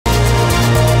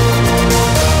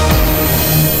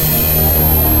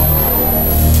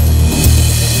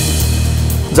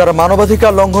যারা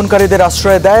মানবাধিকার লঙ্ঘনকারীদের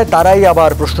আশ্রয় দেয় তারাই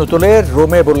আবার প্রশ্ন তোলে,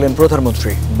 রোমে বললেন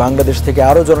প্রধানমন্ত্রী। বাংলাদেশ থেকে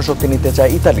আরও জনশক্তি নিতে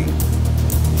চায় ইতালি।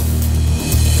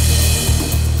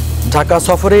 ঢাকা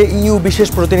সফরে ইইউ বিশেষ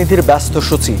প্রতিনিধির ব্যস্ত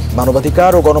সূচি।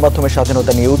 মানবাধিকার ও গণমাধ্যমের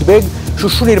স্বাধীনতা নিয়ে উদ্বেগ,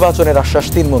 সুষ্ঠু নির্বাচনের আশ্বাস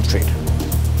 3 মন্ত্রীর।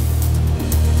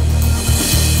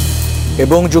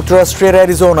 এবং যুক্তরাষ্ট্রের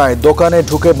অ্যারিজোনায় দোকানে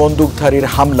ঢুকে বন্দুকধারীর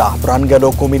হামলা, প্রাণ গেল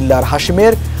কুমিল্লার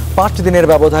হাশিমের। 5 দিনের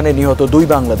ব্যবধানে নিহত 2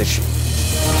 বাংলাদেশি।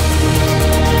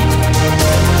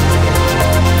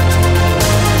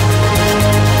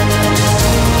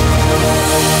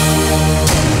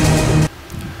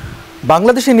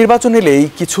 বাংলাদেশে নির্বাচন এলেই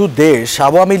কিছু দেশ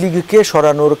আওয়ামী লীগকে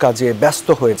সরানোর কাজে ব্যস্ত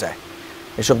হয়ে যায়।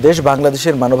 এসব দেশ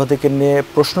বাংলাদেশের মানবাধিকার নিয়ে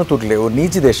প্রশ্ন তুললেও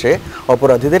নিজ দেশে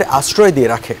অপরাধীদের আশ্রয়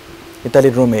দিয়ে রাখে।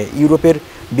 ইতালির রোমে ইউরোপের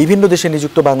বিভিন্ন দেশে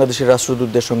নিযুক্ত বাংলাদেশের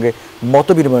রাষ্ট্রদূতদের সঙ্গে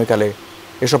মতবিনিময়কালে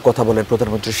এসব কথা বলেন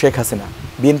প্রধানমন্ত্রী শেখ হাসিনা।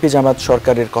 বিএনপি জামাত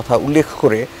সরকারের কথা উল্লেখ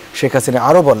করে শেখ হাসিনা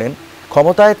আরও বলেন,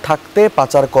 ক্ষমতায় থাকতে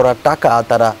পাচার করা টাকা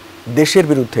তারা দেশের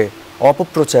বিরুদ্ধে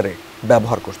অপপ্রচারে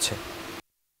ব্যবহার করছে।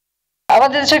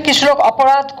 আমাদের দেশের কিছু লোক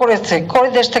অপরাধ করেছে, করে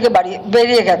দেশ থেকে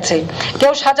বেরিয়ে গেছে,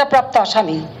 কেউ সাজাপ্রাপ্ত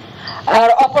আসামি আর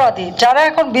অপরাধী যারা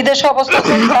এখন বিদেশে অবস্থান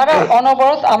করে, তারা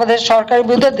অনবরত আমাদের সরকারের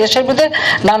বিরুদ্ধে, দেশের বিরুদ্ধে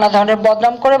নানা ধরনের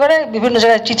বদনাম করে বেড়ায়, বিভিন্ন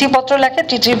জায়গায় চিঠিপত্র লেখে,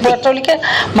 চিঠিপত্র লিখে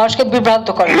মানুষকে বিভ্রান্ত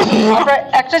করে। আপনারা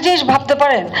একটা জিনিস ভাবতে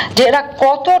পারেন যে এরা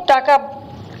কত টাকা,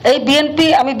 এই বিএনপি,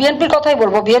 আমি বিএনপির কথাই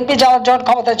বলবো, বিএনপি যখন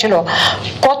ক্ষমতায় ছিল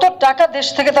কত টাকা দেশ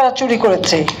থেকে তারা চুরি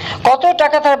করেছে, কত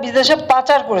টাকা তারা বিদেশে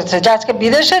পাচার করেছে, যা আজকে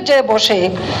বিদেশে যে বসে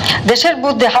দেশের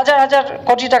বিরুদ্ধে হাজার হাজার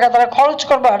কোটি টাকা তারা খরচ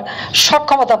করবার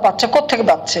সক্ষমতা পাচ্ছে। কোত্থেকে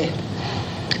পাচ্ছে?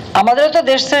 আমাদেরও তো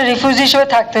দেশ ছেড়ে রিফিউজি হিসেবে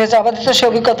থাকতে হয়েছে, আমাদের তো সে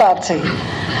অভিজ্ঞতা আছে।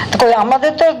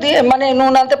 আমাদের তো মানে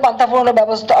নুন আনতে পান্তা ফুরানোর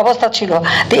অবস্থা ছিল।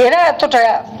 তো এরা এতটা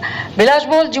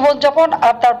বিলাসবহুল জীবনযাপন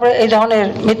আর তারপরে এই ধরনের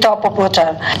মিথ্যা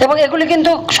অপপ্রচার, এবং এগুলি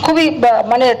কিন্তু খুবই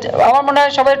মানে আমার মনে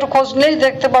হয় সবাই একটু খোঁজ নিয়েই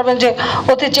দেখতে পারবেন যে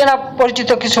অতি চেনা পরিচিত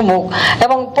কিছু মুখ,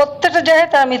 এবং প্রত্যেকটা জায়গায়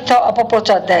তারা মিথ্যা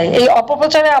অপপ্রচার দেয়। এই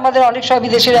অপপ্রচারে আমাদের অনেক সময়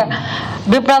বিদেশিরা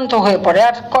বিভ্রান্ত হয়ে পড়ে।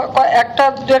 আর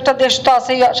দু একটা দেশ তো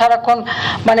আছেই সারাক্ষণ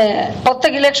মানে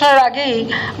প্রত্যেক ইলেকশনের আগেই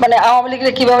মানে আওয়ামী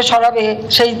লীগকে কিভাবে সরাবে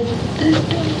সেই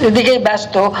দিকেই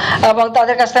ব্যস্ত, এবং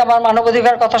তাদের কাছে আমার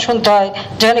মানবাধিকার কথা শুনতে হয়,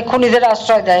 যেখানে খুনিদের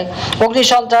আশ্রয় দেয়,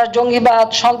 অগ্নিসন্ত্রাস, জঙ্গিবাদ,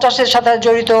 সন্ত্রাসের সাথে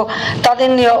জড়িত তাদের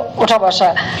নিয়ে ওঠা বসা।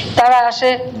 তারা আসে,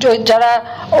 যারা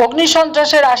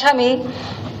অগ্নিসন্ত্রাসের আসামি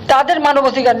তাদের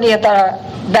মানবাধিকার নিয়ে তারা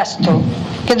ব্যস্ত,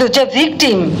 কিন্তু যে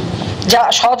ভিকটিম, যা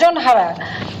স্বজন হারা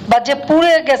বা যে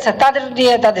পুড়ে গেছে তাদের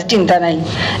নিয়ে তাদের চিন্তা নাই।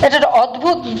 এটা একটা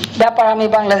অদ্ভুত ব্যাপার আমি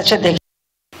বাংলাদেশে দেখি।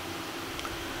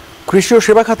 কৃষি ও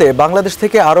সেবা খাতে বাংলাদেশ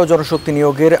থেকে আরও জনশক্তি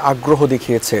নিয়োগের আগ্রহ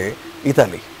দেখিয়েছে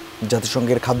ইতালি।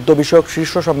 জাতিসংঘের খাদ্য বিষয়ক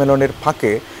শীর্ষ সম্মেলনের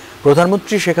ফাঁকে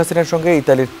প্রধানমন্ত্রী শেখ হাসিনার সঙ্গে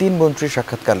ইতালির 3 মন্ত্রীর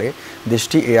সাক্ষাৎকালে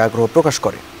দেশটি এই আগ্রহ প্রকাশ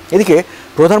করে। এদিকে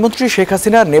প্রধানমন্ত্রী শেখ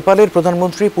হাসিনা নেপালের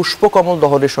প্রধানমন্ত্রী পুষ্পকমল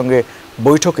দহলের সঙ্গে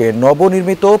বৈঠকে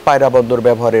নবনির্মিত পায়রা বন্দর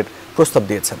ব্যবহারের প্রস্তাব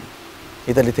দিয়েছেন।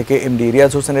 ইতালি থেকে এমডি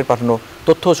রিয়াজ হোসেনের পাঠানো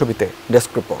তথ্য ছবিতে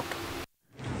ডেস্ক রিপোর্ট।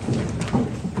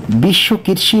 বিশ্ব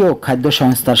কৃষি ও খাদ্য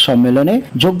সংস্থার সম্মেলনে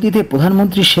যোগ দিতে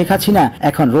প্রধানমন্ত্রী শেখ হাসিনা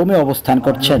এখন রোমে অবস্থান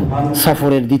করছেন।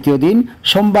 সফরের দ্বিতীয় দিন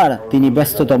সোমবার তিনি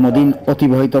ব্যস্ততম দিন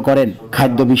অতিবাহিত করেন।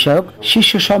 খাদ্য বিষয়ক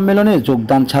শীর্ষ সম্মেলনে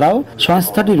যোগদান ছাড়াও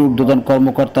সংস্থাটির ঊর্ধ্বতন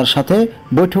কর্মকর্তার সাথে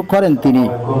বৈঠক করেন তিনি।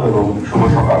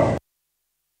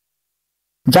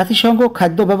 জাতিসংঘ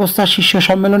খাদ্য ব্যবস্থা শীর্ষ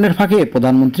সম্মেলনের ফাঁকে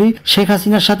প্রধানমন্ত্রী শেখ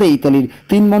হাসিনার সাথে ইতালির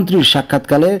 3 মন্ত্রীর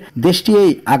সাক্ষাৎকালে দেশটি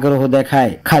এই আগ্রহ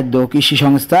দেখায়। খাদ্য কৃষি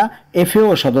সংস্থা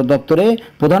এফএও সদর দপ্তরে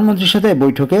প্রধানমন্ত্রীর সাথে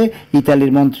বৈঠকে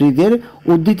ইতালির মন্ত্রীদের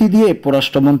উদ্ধৃতি দিয়ে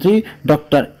পররাষ্ট্রমন্ত্রী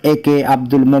ডক্টর একে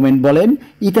আব্দুল মোমেন বলেন,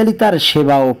 ইতালি তার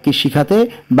সেবা ও কৃষি খাতে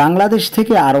বাংলাদেশ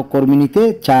থেকে আরও কর্মী নিতে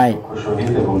চায়।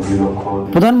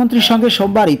 প্রধানমন্ত্রীর সঙ্গে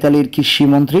সোমবার ইতালির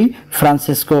কৃষিমন্ত্রী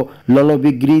ফ্রান্সেসকো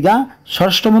ললোবিগ্রিদা,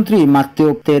 স্বরাষ্ট্রমন্ত্রী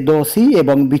মাত্তেও তেদোসি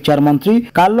এবং বিচারমন্ত্রী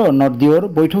কার্লো নর্দিওর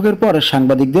বৈঠকের পর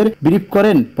সাংবাদিকদের ব্রিফ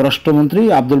করেন পররাষ্ট্রমন্ত্রী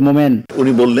আব্দুল মোমেন।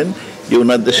 উনি বললেন যে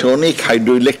ওনার দেশে অনেক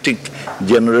হাইড্রো ইলেকট্রিক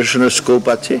জেনারেশনের স্কোপ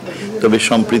আছে, তবে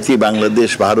সম্প্রতি বাংলাদেশ,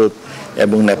 ভারত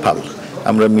এবং নেপাল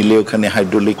আমরা মিলে ওখানে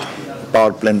হাইড্রোলিক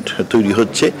পাওয়ার প্ল্যান্ট তৈরি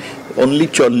হচ্ছে, অনলি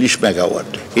 40 মেগাওয়াট।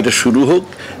 এটা শুরু হোক,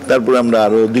 তারপর আমরা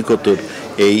আরও অধিকতর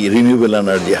এই রিনিউয়েবল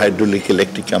এনার্জি হাইড্রোলিক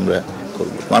ইলেকট্রিক আমরা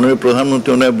করব। মাননীয় প্রধানমন্ত্রী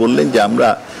ওনারা বললেন যে আমরা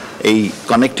এই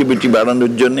কানেক্টিভিটি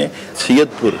বাড়ানোর জন্য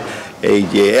সৈয়দপুর এই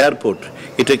যে এয়ারপোর্ট,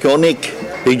 এটাকে অনেক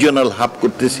রিজিওনাল হাব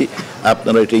করতেছি,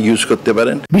 আপনারা এটা ইউজ করতে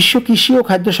পারেন। বিশ্ব কৃষি ও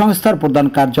খাদ্য সংস্থার প্রধান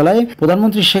কার্যালয়ে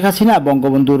প্রধানমন্ত্রী শেখ হাসিনা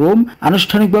বঙ্গবন্ধু রোম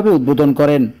আনুষ্ঠানিকভাবে উদ্বোধন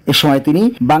করেন। এ সময় তিনি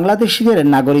বাংলাদেশিদের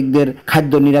নাগরিকদের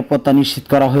খাদ্য নিরাপত্তা নিশ্চিত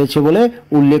করা হয়েছে বলে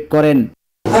উল্লেখ করেন।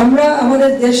 আমরা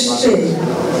আমাদের দেশে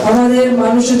আমাদের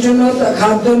মানুষের জন্য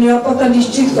খাদ্য নিরাপত্তা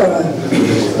নিশ্চিত করা,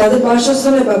 তাদের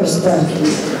বাসস্থানের ব্যবস্থা,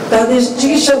 তাদের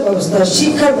চিকিৎসা ব্যবস্থা,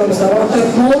 শিক্ষার ব্যবস্থা অর্থাৎ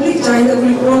মৌলিক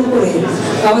চাহিদাগুলি পূরণ করে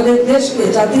আমাদের দেশকে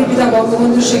জাতির পিতা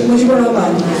বঙ্গবন্ধু শেখ মুজিবুর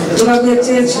রহমান যেভাবে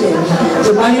চেয়েছিলেন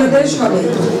যে বাংলাদেশ হবে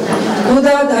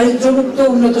ক্ষুধা দারিদ্র্যমুক্ত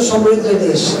উন্নত সমৃদ্ধ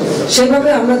দেশ, সেভাবে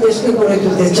আমরা দেশকে গড়ে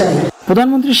তুলতে চাই।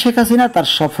 প্রধানমন্ত্রী শেখ হাসিনা তার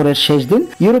সফরের শেষ দিন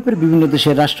ইউরোপের বিভিন্ন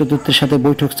দেশের রাষ্ট্রদূতদের সাথে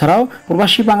বৈঠক ছাড়াও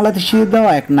প্রবাসী বাংলাদেশিদের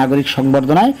দেওয়া এক নাগরিক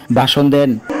সংবর্ধনায় ভাষণ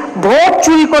দেন। ভোট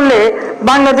চুরি করলে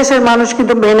বাংলাদেশের মানুষ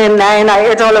কিন্তু মেনে নেয় না,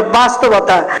 এটা হলো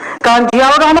বাস্তবতা। কারণ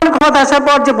জিয়াউর রহমান ক্ষমতা আসার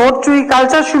পর যে ভোট চুরি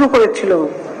কালচার শুরু করেছিল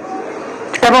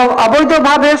এবং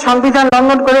অবৈধভাবে সংবিধান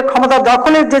লঙ্ঘন করে ক্ষমতা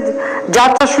দখলের যে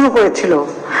যাত্রা শুরু করেছিল,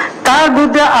 তার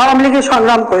বিরুদ্ধে আওয়ামী লীগ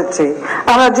সংগ্রাম করেছে।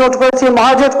 আমরা জোট করেছি,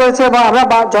 মহাজোট করেছি এবং আমরা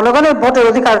জনগণের ভোটের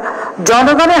অধিকার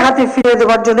জনগণের হাতে ফিরিয়ে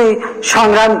দেওয়ার জন্যই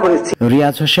সংগ্রাম করেছি।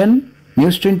 Riaz Hossain,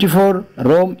 news 24,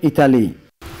 Rome, Italy.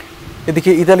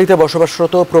 এদিকে ইতালিতে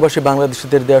বসবাসরত প্রবাসী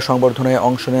বাংলাদেশিদের দেওয়া সংবর্ধনায়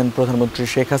অংশ নেন প্রধানমন্ত্রী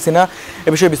শেখ হাসিনা। এ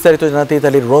বিষয়ে বিস্তারিত জানাতে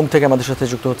ইতালির রোম থেকে আমাদের সাথে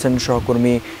যুক্ত হচ্ছেন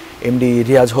সহকর্মী এমডি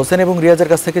রিয়াজ হোসেন, এবং রিয়াজের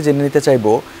কাছ থেকে জেনে নিতে চাইব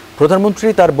প্রধানমন্ত্রী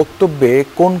তার বক্তব্যে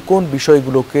কোন কোন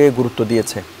বিষয়গুলোকে গুরুত্ব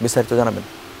দিয়েছে, বিস্তারিত জানাবেন।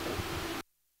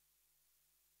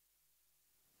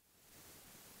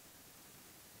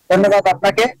 ধন্যবাদ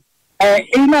আপনাকে।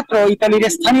 এইমাত্র ইতালির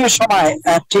স্থানীয় সময়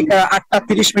ঠিক 8টা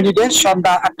 30 মিনিটে,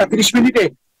 সন্ধ্যা 8টা 30 মিনিটে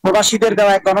প্রবাসীদের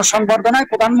দেওয়া এক গণসংবর্ধনায়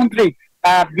প্রধানমন্ত্রী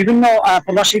বিভিন্ন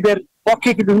প্রবাসীদের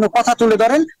পক্ষে বিভিন্ন কথা তুলে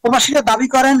ধরেন। প্রবাসীরা দাবি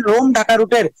করেন রোম ঢাকা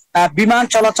রুটের বিমান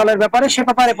চলাচলের ব্যাপারে, সে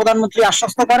ব্যাপারে প্রধানমন্ত্রী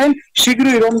আশ্বস্ত করেন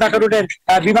শীঘ্রই রোম ঢাকা রুটের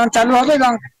বিমান চালু হবে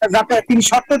এবং যাতে তিনি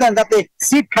শর্ত দেন যাতে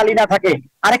সিট খালি না থাকে।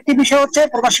 আরেকটি বিষয় হচ্ছে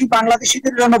প্রবাসী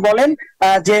বাংলাদেশিদের জন্য বলেন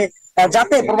যে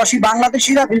যাতে প্রবাসী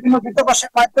বাংলাদেশিরা বিভিন্ন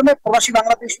দূতাবাসের মাধ্যমে প্রবাসী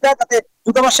বাংলাদেশিরা যাতে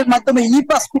দূতাবাসের মাধ্যমে ই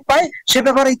পাসপোর্ট পায়, সে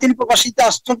ব্যাপারে ইতালি প্রবাসীতে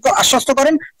আশ্বস্ত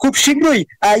করেন খুব শীঘ্রই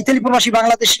ইতালি প্রবাসী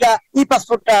বাংলাদেশিরা ই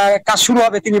পাসপোর্ট কাজ শুরু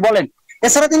হবে তিনি বলেন।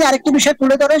 এছাড়া তিনি আরেকটি বিষয়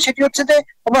তুলে ধরেন, সেটি হচ্ছে যে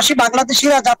প্রবাসী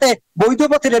বাংলাদেশিরা যাতে বৈধ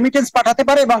পথে রেমিটেন্স পাঠাতে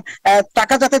পারে এবং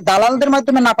টাকা যাতে দালালদের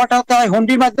মাধ্যমে না পাঠাতে হয়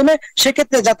হুন্ডির মাধ্যমে,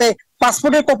 সেক্ষেত্রে যাতে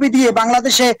পাসপোর্টের কপি দিয়ে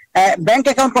বাংলাদেশে ব্যাংক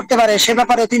অ্যাকাউন্ট করতে পারে, সে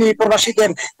ব্যাপারে তিনি প্রবাসীদের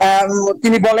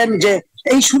তিনি বলেন যে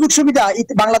এই সুযোগ সুবিধা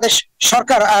বাংলাদেশ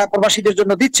সরকার প্রবাসীদের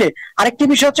জন্য দিচ্ছে। আরেকটি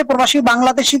বিষয় হচ্ছে প্রবাসী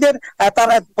বাংলাদেশিদের তার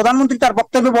প্রধানমন্ত্রী তার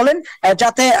বক্তব্যে বলেন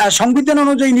যাতে সংবিধান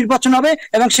অনুযায়ী নির্বাচন হবে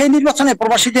এবং সেই নির্বাচনে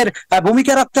প্রবাসীদের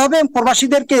ভূমিকা রাখতে হবে।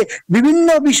 প্রবাসীদেরকে বিভিন্ন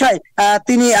বিষয়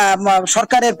তিনি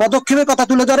সরকারের পদক্ষেপের কথা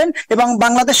তুলে ধরেন এবং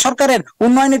বাংলাদেশ সরকারের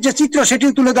উন্নয়নের যে চিত্র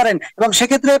সেটিও তুলে ধরেন এবং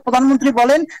সেক্ষেত্রে প্রধানমন্ত্রী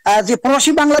বলেন যে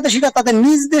প্রবাসী বাংলাদেশিরা তাদের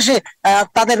নিজ দেশে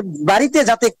তাদের বাড়িতে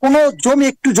যাতে কোনো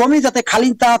একটু জমি যাতে খালি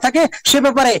না থাকে, সে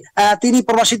ব্যাপারে তিনি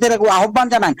প্রবাসীদের আহ্বান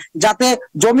জানান যাতে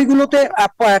জমিগুলোতে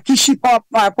কৃষি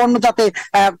পণ্য যাতে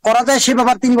করা যায় সে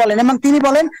ব্যাপারে তিনি বলেন। এবং তিনি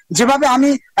বলেন যেভাবে আমি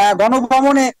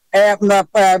গণভবনে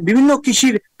বিভিন্ন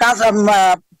কৃষির কাজ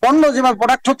পণ্য যেভাবে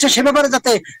প্রোডাক্ট হচ্ছে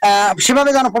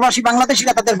সেভাবে যেন প্রবাসী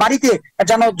বাংলাদেশিরা তাদের বাড়িতে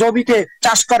যেন জমিতে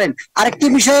চাষ করেন। আরেকটি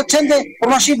বিষয় হচ্ছে যে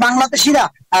প্রবাসী বাংলাদেশিরা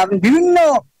বিভিন্ন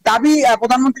দাবি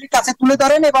প্রধানমন্ত্রীর কাছে তুলে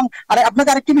ধরেন এবং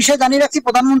আপনাকে আরেকটি বিষয় জানিয়ে রাখছি,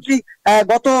 প্রধানমন্ত্রী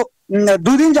গত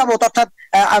 2 দিন যাবত অর্থাৎ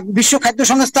বিশ্ব খাদ্য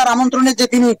সংস্থার আমন্ত্রণে যে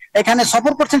তিনি এখানে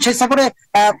সফর করছেন, সেই সফরে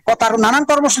তার নানান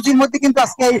কর্মসূচির মধ্যে কিন্তু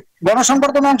আজকে এই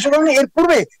গণসংবর্ধনায় অংশগ্রহণ। এর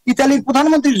পূর্বে ইতালির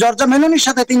প্রধানমন্ত্রী জর্জা মেলোনির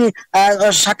সাথে তিনি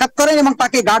সাক্ষাৎ করেন এবং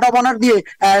তাকে গার্ড অব অনার দিয়ে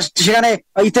সেখানে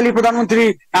ইতালির প্রধানমন্ত্রী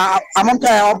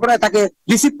তাকে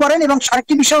রিসিভ করেন। এবং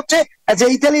আরেকটি বিষয় হচ্ছে যে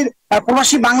ইতালির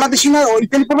প্রবাসী বাংলাদেশি ও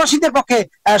ইতালি প্রবাসীদের পক্ষে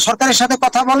সরকারের সাথে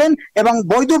কথা বলেন এবং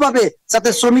বৈধভাবে যাতে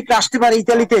শ্রমিকরা আসতে পারে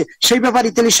ইতালিতে, সেই ব্যাপারে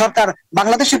ইতালি সরকার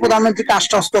বাংলাদেশের প্রধানমন্ত্রীকে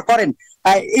আশ্বস্ত করেন।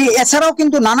 এছাড়াও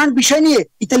কিন্তু নানান বিষয় নিয়ে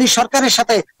ইতালি সরকারের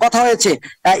সাথে কথা হয়েছে।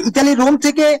 ইতালির রোম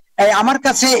থেকে আমার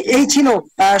কাছে এই ছিল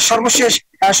সর্বশেষ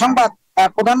সংবাদ।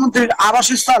 প্রধানমন্ত্রীর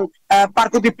আবাসস্থল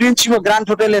পার্কো দি প্রিন্সিপো গ্র্যান্ড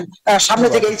হোটেলের সামনে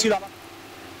থেকে এই ছিল।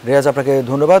 রিয়াজ, আপনাকে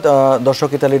ধন্যবাদ। দর্শক,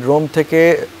 ইতালির রোম থেকে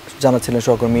জানাচ্ছিলেন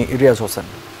সহকর্মী রিয়াজ হোসেন।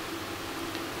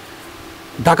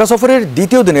 ঢাকা সফরের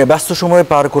দ্বিতীয় দিনে ব্যস্ত সময়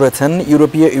পার করেছেন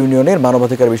ইউরোপীয় ইউনিয়নের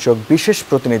মানবাধিকার বিষয়ক বিশেষ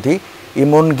প্রতিনিধি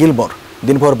ইমন গিলমোর।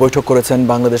 দিনভর বৈঠক করেছেন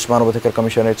বাংলাদেশ মানবাধিকার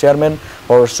কমিশনের চেয়ারম্যান,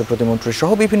 পররাষ্ট্র প্রতিমন্ত্রী সহ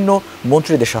বিভিন্ন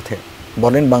মন্ত্রীদের সাথে।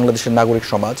 বলেন, বাংলাদেশের নাগরিক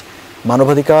সমাজ,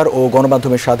 মানবাধিকার ও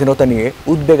গণমাধ্যমের স্বাধীনতা নিয়ে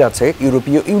উদ্বেগ আছে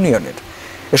ইউরোপীয় ইউনিয়নের।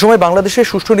 এ সময় বাংলাদেশের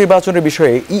সুষ্ঠু নির্বাচনের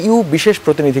বিষয়ে ইইউ বিশেষ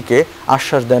প্রতিনিধিকে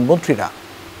আশ্বাস দেন মন্ত্রীরা।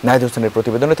 নাহিদ হোসেনের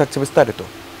প্রতিবেদনে থাকছে বিস্তারিত।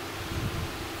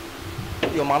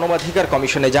 মানবাধিকার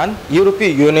কমিশনে যান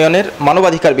ইউরোপীয় ইউনিয়নের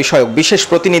মানবাধিকার বিষয়ক বিশেষ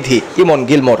প্রতিনিধি ইমন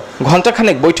গিলমোর।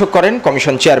 ঘণ্টাখানেক বৈঠক করেন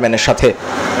কমিশন চেয়ারম্যানের সাথে।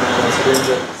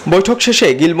 বৈঠক শেষে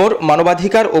গিলমোর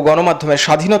মানবাধিকার ও গণমাধ্যমের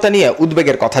স্বাধীনতা নিয়ে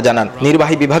উদ্বেগের কথা জানান।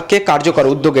 নির্বাহী বিভাগকে কার্যকর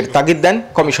উদ্যোগের তাগিদ দেন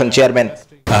commission chairman.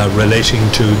 Relating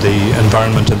to the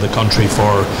environment in the country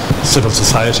for civil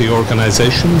society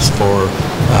organizations,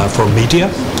 for media,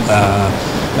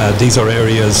 these are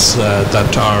areas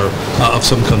that are of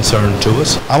some concern to us.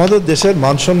 আমাদের দেশের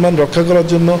মান সম্মান রক্ষা করার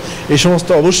জন্য এই সমস্ত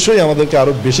অবশ্যই আমাদেরকে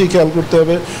আরো বেশি খেয়াল করতে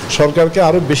হবে, সরকারকে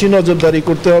আরো বেশি নজরদারি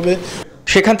করতে হবে।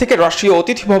 সেখান থেকে রাষ্ট্রীয়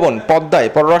অতিথি ভবন পদ্মায়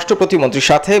পররাষ্ট্র প্রতিমন্ত্রীর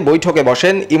সাথে বৈঠকে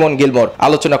বসেন ইমন গিলমোর।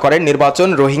 আলোচনা করেন নির্বাচন,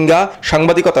 রোহিঙ্গা,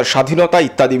 সাংবাদিকতার স্বাধীনতা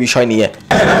ইত্যাদি বিষয় নিয়ে।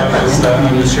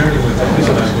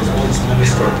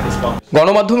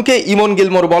 গণমাধ্যমকে ইমন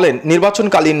গিলমোর বলেন,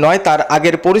 নির্বাচনকালীন নয়, তার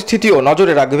আগের পরিস্থিতিও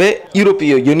নজরে রাখবে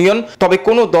ইউরোপীয় ইউনিয়ন। তবে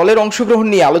কোনো দলের অংশগ্রহণ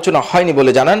নিয়ে আলোচনা হয়নি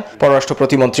বলে জানান পররাষ্ট্র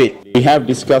প্রতিমন্ত্রী। We have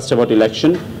discussed about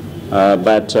election,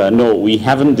 but no, we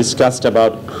haven't discussed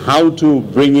about how to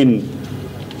bring in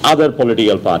other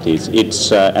political parties. It's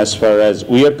as far as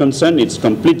we are concerned, it's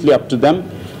completely up to them.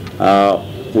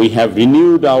 We have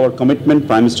renewed our commitment,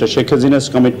 Prime Minister Sheikh Hasina's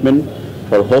commitment,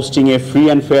 for hosting a free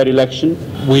and fair election.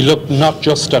 We look not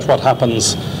just at what happens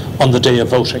on the day of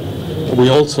voting. We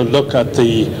also look at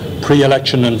the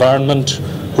pre-election environment,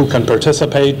 who can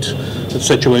participate, the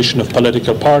situation of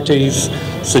political parties,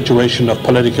 situation of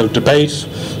political debate,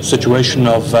 situation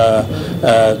of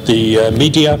the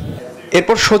media.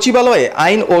 এরপর সচিবালয়ে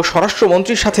আইন ও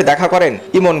স্বরাষ্ট্রমন্ত্রীর সাথে দেখা করেন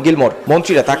ইমন Gilmour.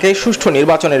 মন্ত্রীরা তাকে সুষ্ঠু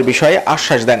নির্বাচনের বিষয়ে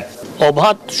আশ্বাস দেন।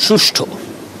 অবাধ, সুষ্ঠু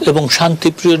এবং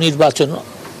শান্তিপ্রিয় নির্বাচন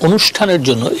অনুষ্ঠানের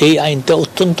জন্য এই আইনটা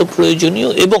অত্যন্ত প্রয়োজনীয়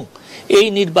এবং এই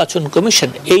নির্বাচন কমিশন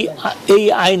এই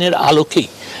আইনের আলোকেই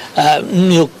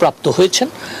নিয়োগপ্রাপ্ত হয়েছেন।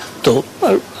 তো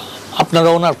আপনারা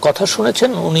ওনার কথা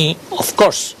শুনেছেন, উনি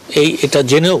অফকোর্স এটা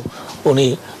জেনেও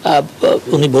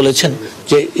উনি বলেছেন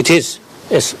যে it is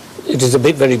a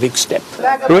very big step.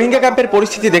 Rohingya ক্যাম্পের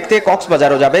পরিস্থিতি দেখতে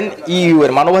কক্সবাজারও যাবেন ইইউ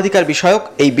এর মানবাধিকার বিষয়ক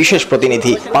এই বিশেষ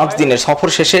প্রতিনিধি। 5 দিনের সফর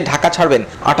শেষে ঢাকা ছাড়বেন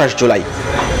 28 জুলাই।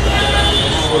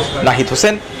 নাহিদ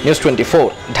হোসেন, নিউজ 24,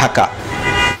 ঢাকা।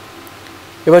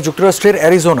 এবার যুক্তরাষ্ট্রের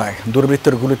অ্যারিজোনায়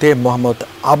দুর্বৃত্তের গুলিতে মোহাম্মদ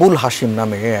আবুল হাশিম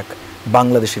নামে এক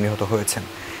বাংলাদেশি নিহত হয়েছেন।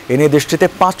 এ নিয়ে দেশটিতে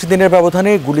 5 দিনের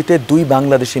ব্যবধানে গুলিতে 2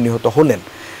 বাংলাদেশি নিহত হলেন।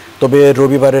 তবে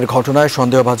রবিবারের ঘটনায়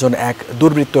সন্দেহভাজন এক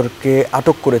দুর্বৃত্তকে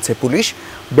আটক করেছে পুলিশ।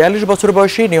 42 বছর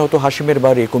বয়সী নিহত হাশিমের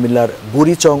বাড়ি কুমিল্লার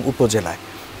বুড়িচং উপজেলায়।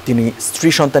 তিনি স্ত্রী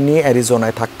সন্তান নিয়ে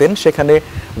অ্যারিজোনায় থাকতেন। সেখানে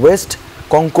ওয়েস্ট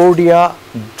কনকর্ডিয়া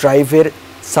ড্রাইভের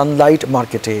সানলাইট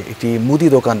মার্কেটে একটি মুদি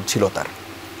দোকান ছিল তার।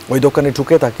 ওই দোকানে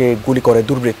ঢুকে তাকে গুলি করে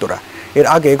দুর্বৃত্তরা। এর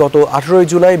আগে গত 18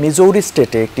 জুলাই মিজৌরি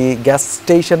স্টেটে একটি গ্যাস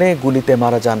স্টেশনে গুলিতে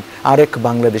মারা যান আরেক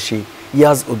বাংলাদেশি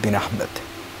ইয়াজ উদ্দিন আহমেদ।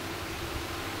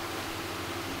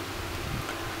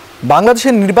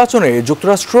 বাংলাদেশের নির্বাচনে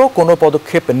যুক্তরাষ্ট্র কোনো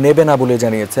পদক্ষেপ নেবে না বলে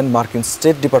জানিয়েছেন মার্কিন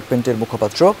স্টেট ডিপার্টমেন্টের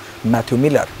মুখপাত্র ম্যাথিউ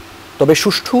মিলার। তবে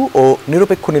সুষ্ঠু ও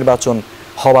নিরপেক্ষ নির্বাচন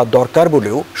হওয়া দরকার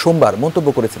বলেও সোমবার মন্তব্য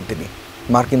করেছেন তিনি।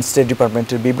 মার্কিন স্টেট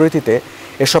ডিপার্টমেন্টের বিবৃতিতে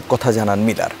এসব কথা জানান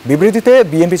মিলার। বিবৃতিতে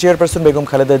বিএনপি চেয়ারপারসন বেগম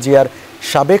খালেদা জিয়ার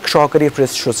সাবেক সহকারী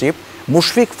প্রেস সচিব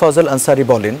মুশফিক ফজল আনসারি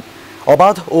বলেন,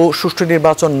 অবাধ ও সুষ্ঠু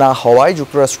নির্বাচন না হওয়ায়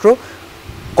যুক্তরাষ্ট্র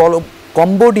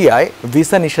কম্বোডিয়ায়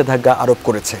ভিসা নিষেধাজ্ঞা আরোপ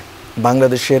করেছে।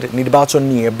 বাংলাদেশের নির্বাচন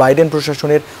নিয়ে বাইডেন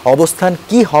প্রশাসনের অবস্থান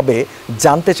কি হবে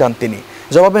জানতে চান তিনি।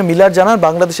 জবাবে মিলার জানান,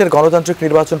 বাংলাদেশের গণতান্ত্রিক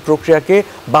নির্বাচন প্রক্রিয়াকে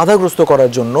বাধাগ্রস্ত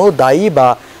করার জন্য দায়ী বা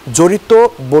জড়িত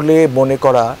বলে মনে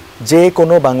করা যে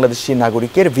কোনো বাংলাদেশি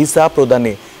নাগরিকের ভিসা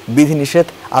প্রদানে বিধিনিষেধ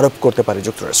আরোপ করতে পারে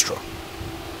যুক্তরাষ্ট্র।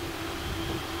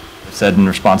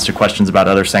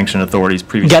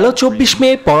 গেল 24 মে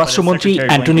পররাষ্ট্রমন্ত্রী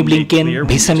অ্যান্টনি ব্লিংকেন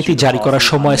ভিসা নীতি জারি করার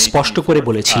সময় স্পষ্ট করে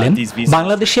বলেছিলেন,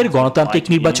 বাংলাদেশের গণতান্ত্রিক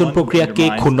নির্বাচন প্রক্রিয়াকে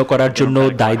ক্ষুণ্ণ করার জন্য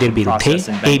দায়ীদের বিরুদ্ধে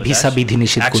এই ভিসা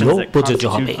বিধিনিষেধগুলো প্রযোজ্য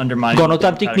হবে।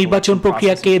 গণতান্ত্রিক নির্বাচন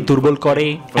প্রক্রিয়াকে দুর্বল করে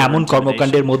এমন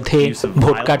কর্মকাণ্ডের মধ্যে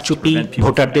ভোট কারচুপি,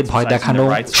 ভোটারদের ভয় দেখানো,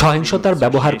 সহিংসতার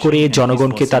ব্যবহার করে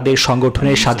জনগণকে তাদের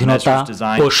সংগঠনের স্বাধীনতা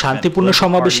ও শান্তিপূর্ণ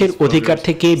সমাবেশের অধিকার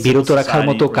থেকে বিরত রাখার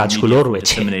মতো কাজগুলো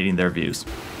রয়েছে।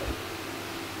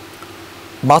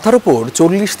 মাথার উপর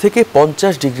 40 থেকে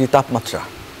 50 ডিগ্রি তাপমাত্রা।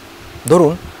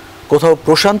 ধরুন কোথাও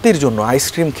প্রশান্তির জন্য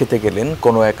আইসক্রিম খেতে গেলেন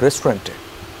কোনো এক রেস্টুরেন্টে,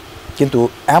 কিন্তু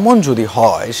এমন যদি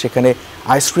হয় সেখানে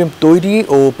আইসক্রিম তৈরি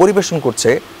ও পরিবেশন করছে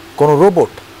কোনো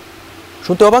রোবট।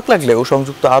 শুনতে অবাক লাগলেও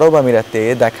সংযুক্ত আরব আমিরাতে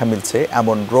দেখা মিলছে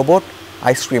এমন রোবট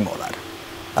আইসক্রিমওয়ালার।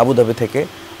 আবুধাবি থেকে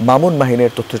মামুন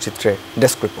মাহিনের তথ্যচিত্রে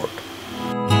ডেস্ক রিপোর্ট।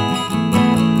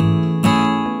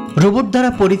 রোবট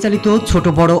দ্বারা পরিচালিত ছোট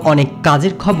বড় অনেক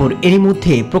কাজের খবর এরই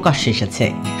মধ্যে প্রকাশ্যে এসেছে।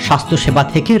 স্বাস্থ্যসেবা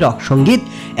থেকে রক সঙ্গীত,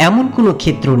 এমন কোনো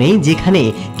ক্ষেত্র নেই যেখানে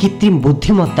কৃত্রিম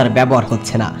বুদ্ধিমত্তার ব্যবহার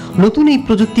হচ্ছে না। নতুন এই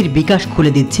প্রযুক্তির বিকাশ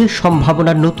খুলে দিচ্ছে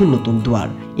সম্ভাবনার নতুন নতুন দুয়ার।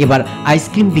 এবার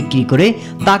আইসক্রিম বিক্রি করে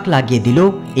তাক লাগিয়ে দিল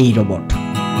এই রোবট।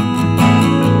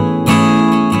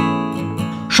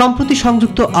 সম্প্রতি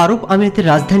সংযুক্ত আরব আমিরাতের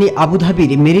রাজধানী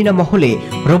আবুধাবির মেরিনা মহলে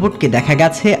রোবটকে দেখা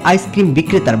গেছে আইসক্রিম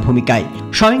বিক্রেতার ভূমিকায়।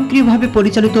 স্বয়ংক্রিয়ভাবে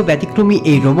পরিচালিত ব্যতিক্রমী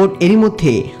এই রোবট এরই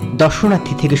মধ্যে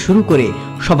দর্শনার্থী থেকে শুরু করে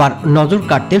সবার নজর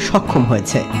কাড়তে সক্ষম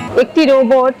হয়েছে। একটি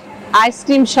রোবট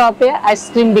আইসক্রিম শপে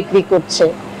আইসক্রিম বিক্রি করছে।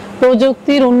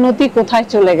 প্রযুক্তির উন্নতি কোথায়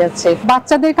চলে গেছে।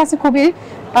 বাচ্চাদের কাছে খুবই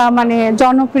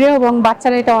জনপ্রিয় এবং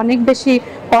বাচ্চারা এটা অনেক বেশি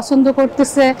পছন্দ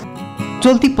করতেছে।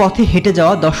 চলতি পথে হেঁটে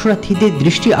যাওয়া দর্শনার্থীদের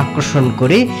দৃষ্টি আকর্ষণ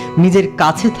করে নিজের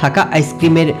কাছে থাকা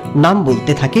আইসক্রিমের নাম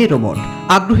বলতে থাকে রোবট।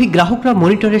 আগ্রহী গ্রাহকরা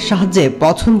মনিটরের সাহায্যে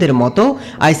পছন্দের মতো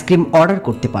আইসক্রিম অর্ডার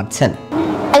করতে পারছেন।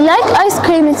 I like ice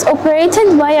cream. It's operated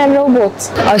by a robot.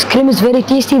 Ice cream is very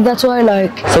tasty. That's what I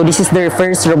like. So this is their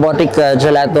first robotic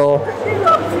gelato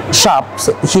shop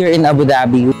here in Abu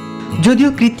Dhabi. যদিও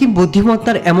কৃত্রিম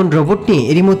বুদ্ধিমত্তার এমন robot নিয়ে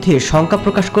এরই মধ্যে শঙ্কা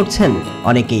প্রকাশ করছেন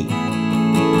অনেকেই।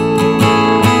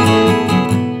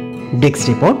 Desk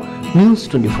report, news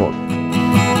 24।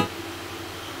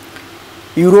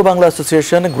 Euro Bangla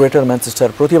association greater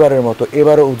Manchester প্রতিবারের মতো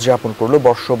এবারও উদযাপন করল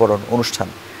বর্ষবরণ অনুষ্ঠান।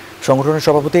 সংগঠনের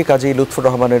সভাপতি কাজী লুৎফর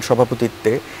রহমানের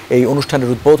সভাপতিত্বে এই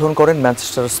অনুষ্ঠানের উদ্বোধন করেন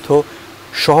ম্যানচেস্টারস্থ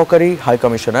সহকারী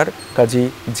হাইকমিশনার কাজী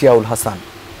জিয়াউল হাসান।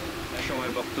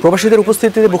 প্রবাসীদের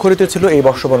উপস্থিতিতে মুখরিত ছিল এই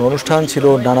বর্ষবরণ অনুষ্ঠান। ছিল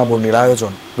নানা বর্ণিল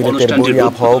আয়োজন। বিলেতের বৈরী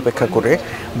আবহাওয়া উপেক্ষা করে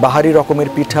বাহারি রকমের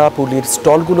পিঠা পুলির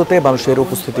স্টলগুলোতে মানুষের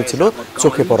উপস্থিতি ছিল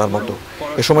চোখে পড়ার মতো।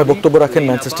 এ সময় বক্তব্য রাখেন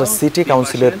ম্যানচেস্টার সিটি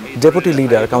কাউন্সিলের deputy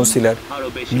leader councillor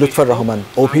Lutfur Rahman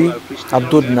অভি,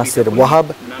 আব্দুল নাসের ওয়াহাব,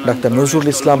 ডাক্তার নজরুল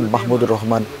ইসলাম, মাহমুদুর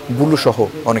রহমান বুলু সহ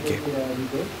অনেকে।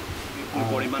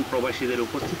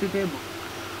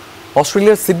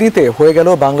 অস্ট্রেলিয়ার সিডনিতে হয়ে গেল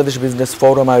বাংলাদেশ বিজনেস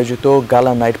ফোরাম আয়োজিত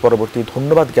গালা নাইট পরবর্তী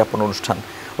ধন্যবাদ জ্ঞাপন অনুষ্ঠান।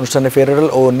 অনুষ্ঠানে ফেডারেল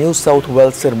ও নিউ সাউথ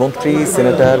ওয়েলসের মন্ত্রী,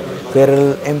 সেনেটর,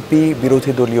 ফেডারেল এমপি,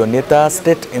 বিরোধী দলীয় নেতা,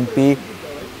 স্টেট এমপি,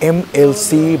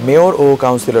 এমএলসি, মেয়র ও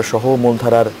কাউন্সিলর সহ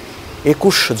মূলধারার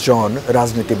 21 জন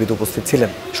রাজনীতিবিদ উপস্থিত ছিলেন।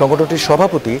 সংগঠনটির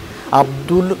সভাপতি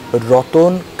আব্দুল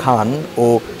রতন খান ও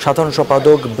সাধারণ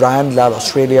সম্পাদক ব্রায়ান লাল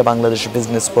অস্ট্রেলিয়া বাংলাদেশ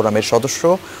বিজনেস ফোরামের সদস্য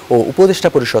ও উপদেষ্টা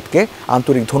পরিষদকে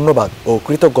আন্তরিক ধন্যবাদ ও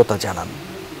কৃতজ্ঞতা জানান।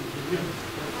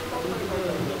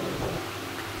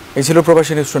 এই ছিল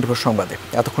প্রবাসী নিউজ 24 সংবাদে।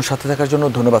 এতক্ষণ সাথে থাকার জন্য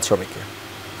ধন্যবাদ সবাইকে।